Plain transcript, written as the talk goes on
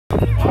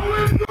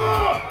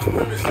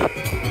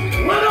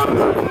When I'm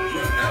done,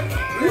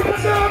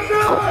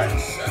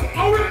 I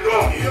will go.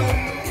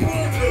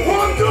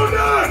 1, 2,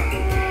 9.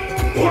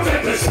 Who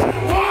take this?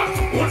 What?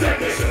 Who take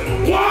this?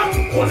 What?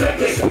 Who take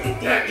this?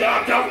 Get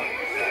down, down.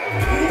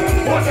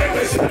 Who take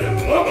this?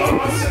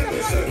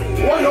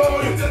 Why you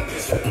take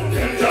this?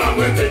 Get down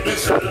with it,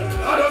 this. I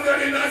don't get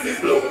it as this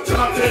blue.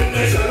 Chop take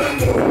this. I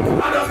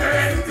don't get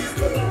it as this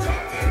blue.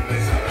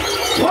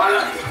 What?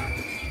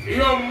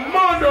 Your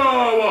mother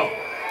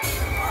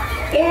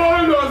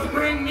always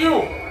bring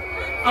you.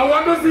 I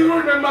want to see you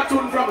remember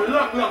tune from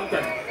long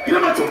time. Give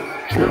them a tune.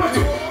 Give them a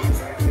tune.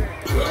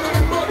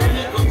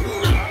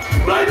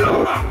 Right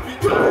over.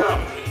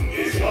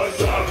 It's your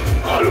song.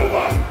 All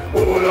over.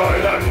 All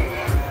island.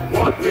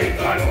 One thing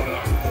and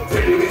another.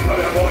 Tell you it's my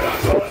mother.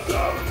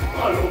 Song.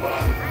 All over.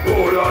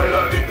 All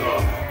island.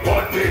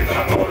 One thing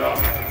and another.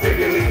 Tell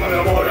you it's my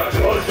mother.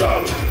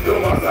 Song. No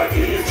one's like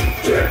this.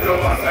 No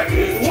one's like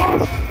this. What?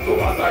 No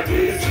one's like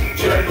this.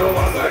 No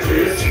one's like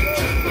this.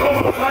 No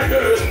one's like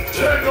this.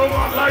 No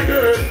one's like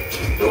this.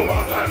 No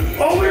one's like this.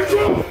 Oh, we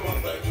true.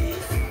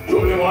 You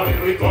the one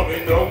we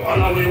coming down.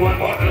 All we want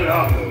bottle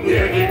up. We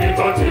ain't giving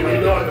touch we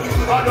done.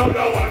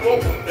 Another one go.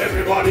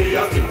 Everybody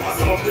has to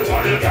pass off. The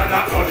body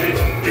cannot touch it.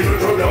 If you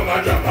throw down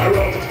and jump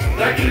around,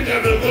 like the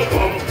devil will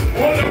come.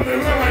 All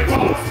everywhere I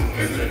pass.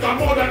 It's little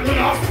more than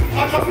glass. I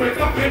just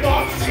wake up in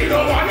boss. She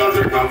don't want no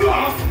drink of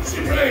glass. She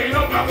playing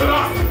up the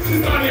glass.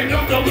 She's standing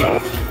up the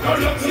glass. Now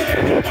look to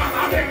the back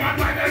of the man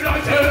when they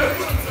don't tell.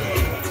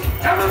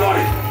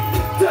 Everybody,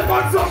 take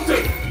on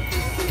something.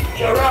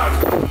 You're right,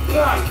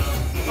 black.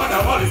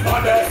 Carnival is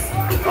madness.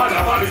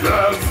 Carnival is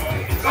drugs.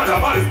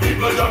 Carnival is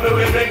people jumping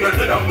with they get to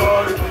the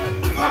mud.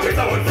 I get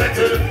that one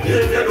settled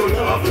if you don't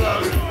have a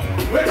flag.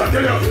 Wait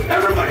until you,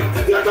 everybody,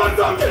 take on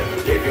something.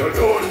 If you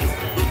don't,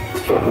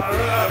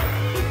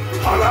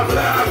 I'm a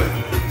flag.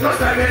 Just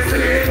let me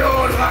see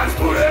those hands.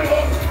 Put them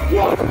up.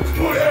 What?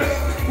 Put it.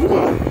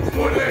 What?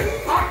 Put it.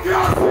 I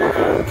can't see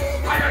it.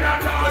 Higher than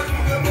that.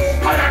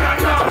 Higher than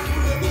that.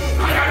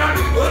 Higher than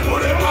that.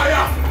 Put it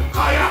higher.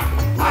 Higher.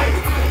 Higher.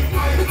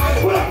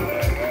 Pull up.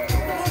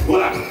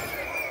 Pull up.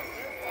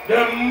 The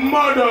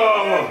mother.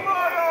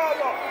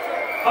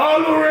 All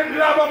the red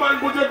lava man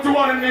put it to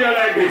one in there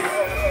like this.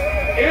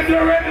 If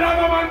the red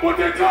lava man put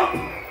it up,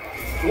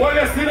 well,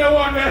 you see the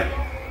one there?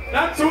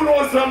 That tune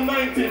was from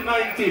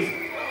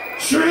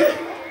 1993.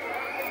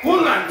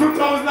 Hold on,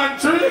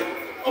 2003?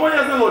 How many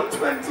years ago?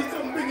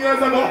 20-something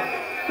years ago.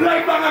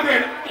 Play back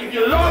again. If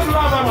you love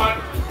lava man,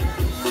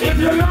 if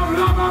you love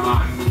lava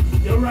man,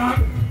 you rag,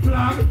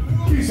 flag,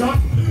 t-shirt,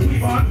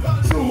 ribbon,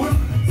 shoes,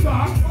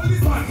 socks,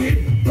 panty,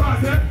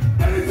 bracelet,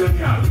 anything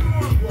else.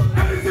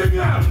 Anything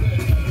else.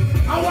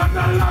 I want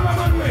that lava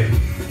man way.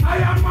 I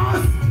am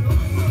mass.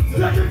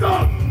 Take it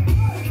up.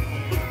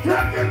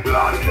 Take it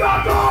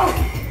blood off.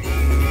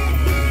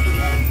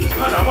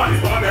 Carnival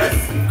is madness.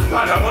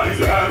 Carnival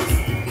is herbs.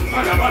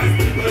 Carnival is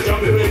people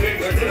jumping with me,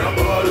 getting a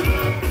ball.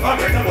 I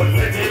get about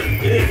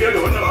 20 if you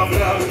don't have a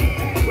flag.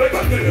 Wait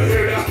until you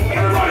hear that.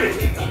 Everybody.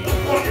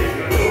 What if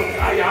you do?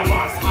 I am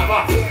mass. I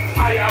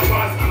am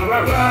mass.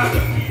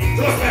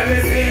 Just let me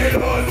see it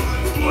goes.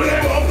 Put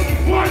it up.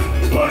 What?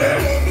 Put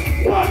it.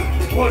 What?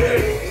 Put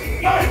it.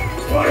 Hey,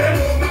 put it.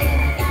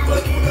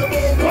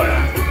 Put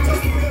it.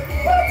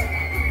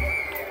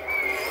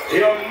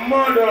 Your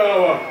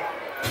mother.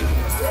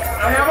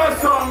 I have a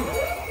song,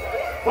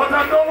 but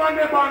I don't want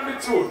them on the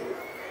tune.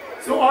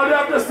 So all you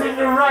have to sing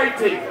the right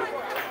thing.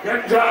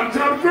 Them jam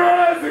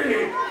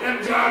crazy.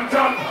 Them jam.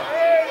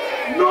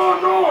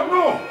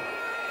 No.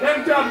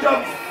 Them jam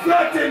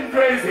flatting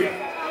crazy.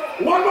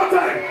 One more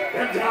time.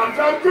 Them jam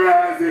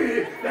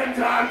crazy. Them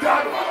jam.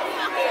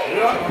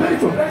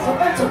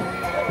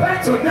 Play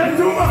to them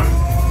too much.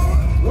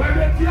 When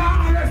they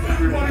can't arrest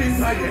everybody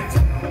inside it.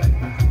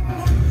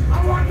 I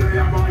want to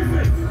hear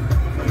voices.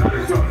 Let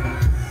it turn.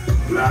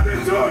 Let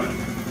it turn.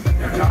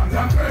 Them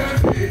jam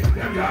crazy.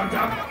 Them jam.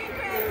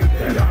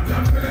 Them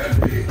jam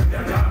crazy.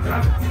 Them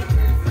jam.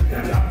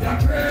 Them jam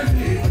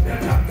crazy. Them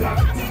jam.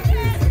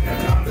 Them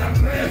jam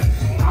crazy.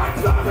 I'm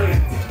sorry.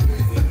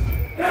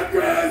 Them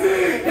crazy.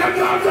 Them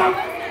jam.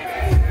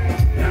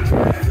 Them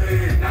crazy.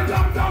 Them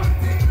jam.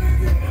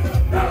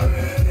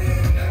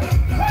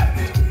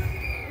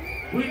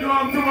 We don't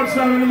have too much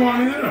time in the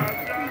morning, you know.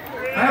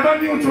 I have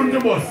a new tune to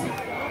bust.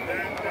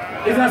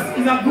 It's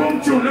a groom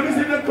tune. Let me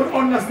see if they could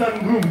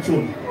understand groom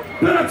tune.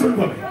 Play that tune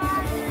for me.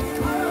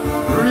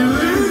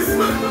 Release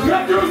me.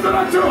 Get used to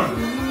that tune.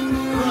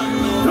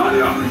 Turn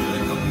it up.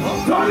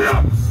 Turn it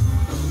up.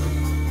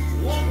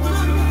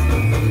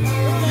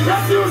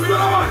 Get used to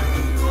that one.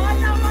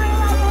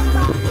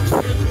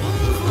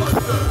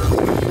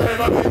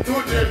 Never been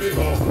too dead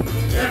before.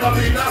 Never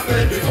been that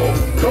bad before.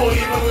 Don't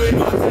even wait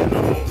until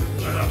no.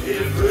 And I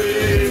feel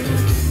free.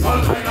 All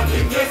kind of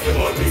things yes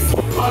about me.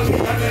 All me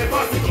and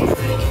never see come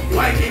through.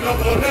 Lighting up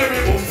on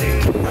every boom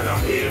thing. And I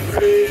feel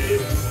free.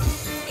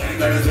 And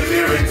there is a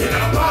lyric in a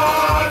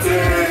party.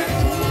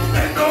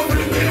 And no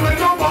flipping when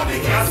nobody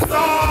can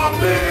stop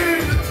me.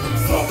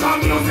 So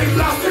come music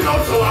blasting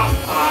out so I'm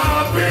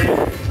happy.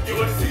 You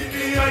will see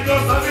me and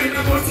just having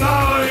a good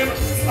time.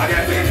 I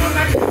get it on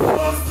like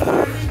first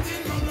time.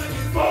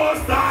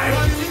 First time.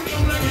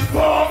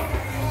 Fuck.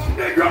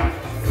 Nigga.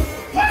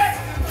 What?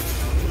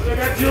 You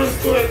get used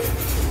to it.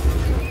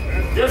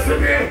 You see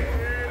me?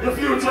 The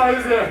future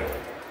is there.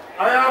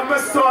 I have my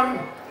son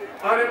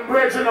and in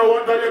Bridget, I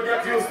want that you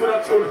get used to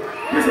that tune.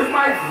 This is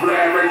my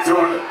favorite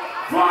tune.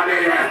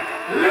 Funny,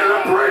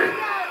 Little Pre.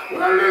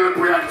 With a Little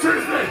Pre and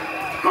Tuesday.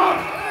 Come.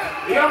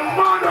 Your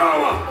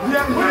mother.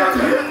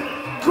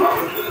 Come.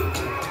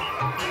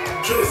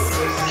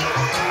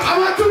 I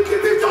want to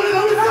keep it on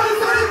the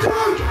side.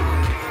 Come.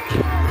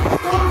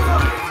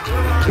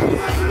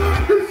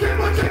 You say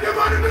what you get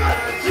money back.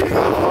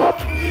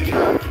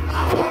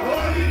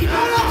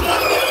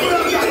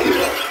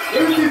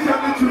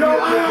 Yo,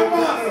 I am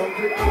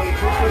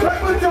let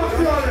me talk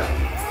to you.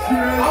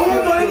 I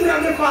want to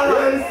tell you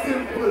very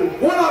simple.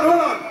 Hold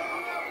on.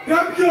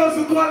 Them girls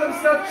who call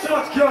themselves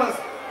church girls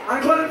and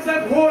call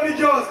themselves holy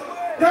girls,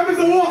 them is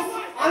the worst.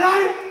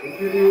 Alright?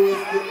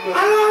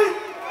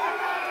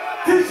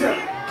 Teacher.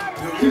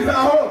 She's a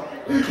hoe.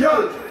 The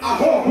girl. A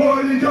hoe,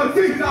 holy girl.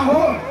 She's a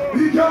hoe.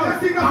 The girl.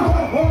 She's a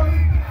hoe, holy.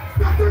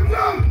 Stop the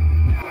girl.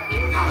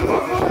 A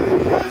hoe,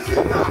 holy girl. She's a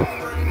hoe.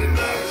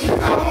 She's a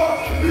hoe.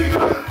 The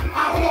girl.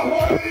 A hoe,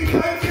 holy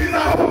girl. She's a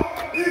hoe.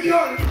 The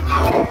girl. A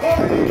hoe,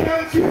 holy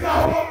girl. She's a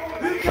hoe.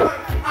 The girl.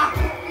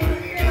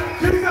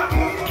 She's a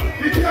hoe.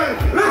 The girl.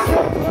 Let's go.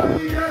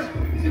 Holy girl.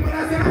 She when I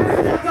said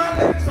I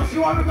so she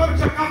want me to come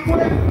check up for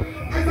it.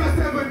 It's a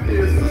 7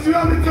 days. So she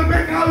want me to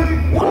make her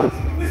leave. What?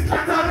 This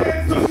Saturday.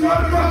 So she want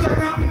me to come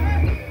check up.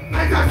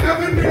 It's a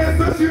 7 days.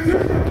 So she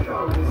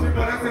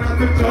when I said I'm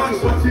to church,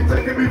 but she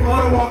taking me for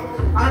a walk.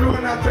 And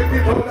when I take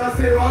it out, I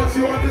say all she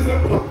wants is a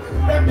fuck.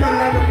 Them girl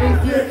and the blue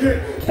fake it.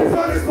 This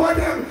one is for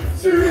them.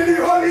 She really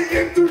holy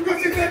into because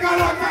she take a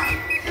lot of.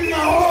 She's a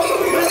whole.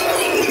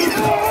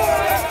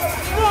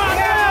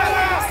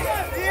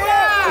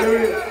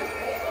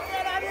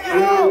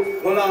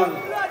 Hold on.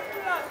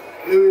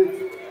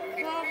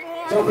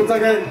 Jump it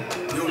again.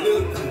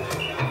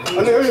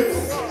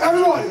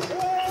 Everyone.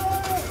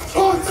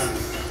 What?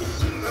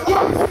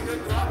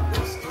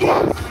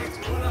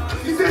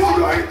 She said she's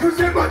going to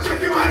say but check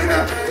him out in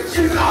there.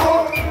 She's a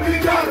holy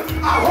girl.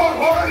 A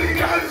holy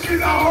girl.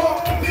 She's a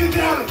holy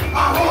girl.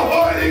 A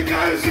holy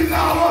girl. She's a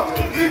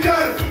holy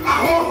girl. A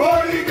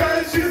holy girl.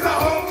 She's a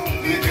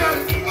holy girl.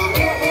 A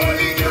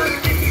holy girl.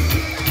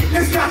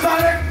 It's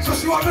Catholic, so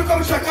she want me to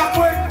come check up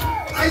with.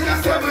 I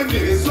just 7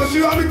 days, so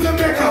she want me to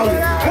make her.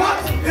 What?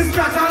 It's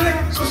Catholic,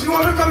 so she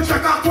want me to come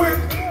check up with.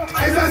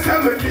 I just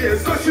 7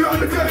 days, so she want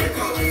me to make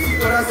her.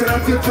 When I said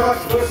I'm to church,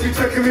 but she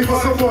checking me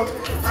for some work.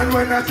 And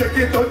when I check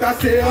it out, I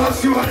say all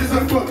she want is a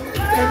fuck.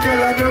 Them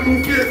girl and them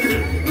move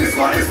faking. This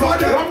one is for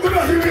them. I'm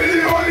gonna be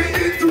really holy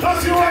into.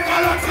 But she want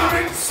a lot of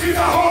it. She's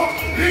a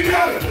holy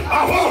girl. A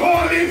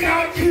holy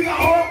girl. She's a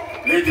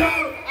holy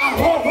girl. A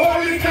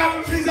holy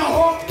girl. She's a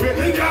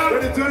holy girl.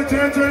 Ready, turn.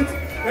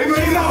 She's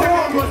a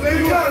holy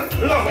girl.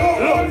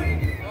 Look.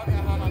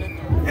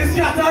 It's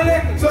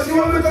Catholic, so she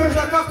want me to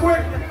check up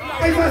quick.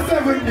 It's a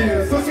 7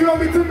 days, so she want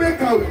me to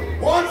make out.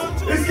 What?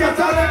 It's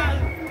Catholic.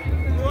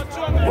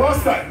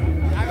 What's that?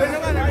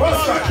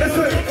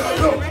 Listen,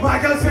 look, my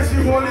girl says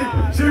she holy.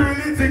 She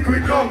really think we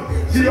come.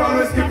 She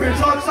always keep in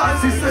church and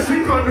she says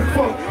she come with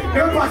fun.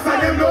 Them pastor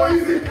them no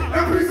easy,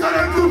 them priest and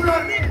them too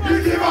bad. You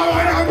give her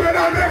one and bread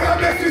and make her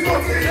bless you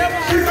something.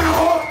 She's a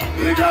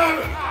holy girl,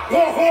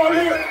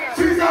 holy.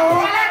 She's a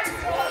holy.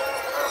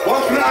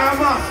 What's the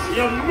armor?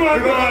 Your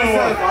mother.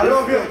 I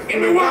love you.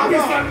 Give me one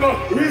piece and go.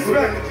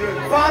 Respect.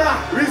 Father,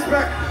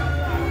 respect.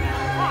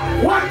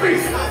 One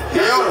piece.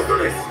 Get used to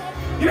this.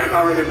 You ain't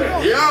not ready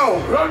there. Yo.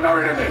 Run not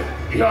ready there.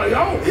 Yo.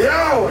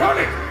 Run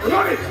it.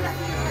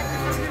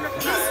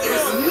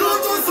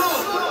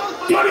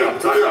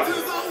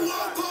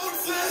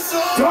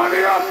 Turn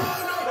it up.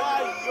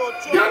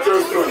 Get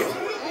used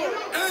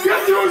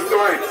to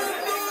it.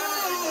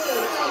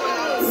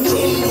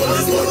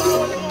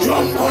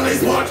 Jump on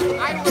his what?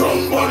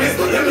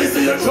 Let me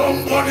see you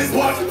jump on his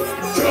what?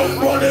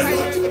 Jump on it.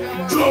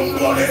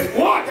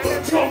 What?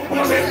 Jump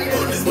on it.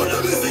 Let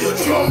me see you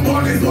jump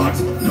on his what?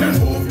 Let's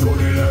move to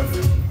the left.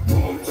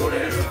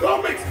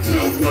 Don't mix.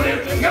 Move to it.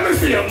 Let me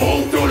see you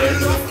move to it.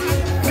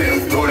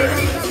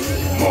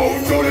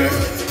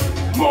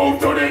 Move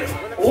to it.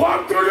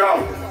 Walk to you.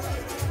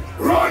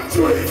 Run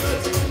to it.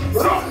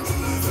 Run.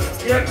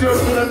 Get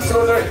used to them,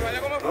 children.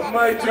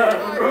 My turn,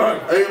 run.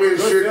 Amen.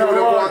 Shake you with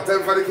the one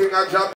time for the king of Jab.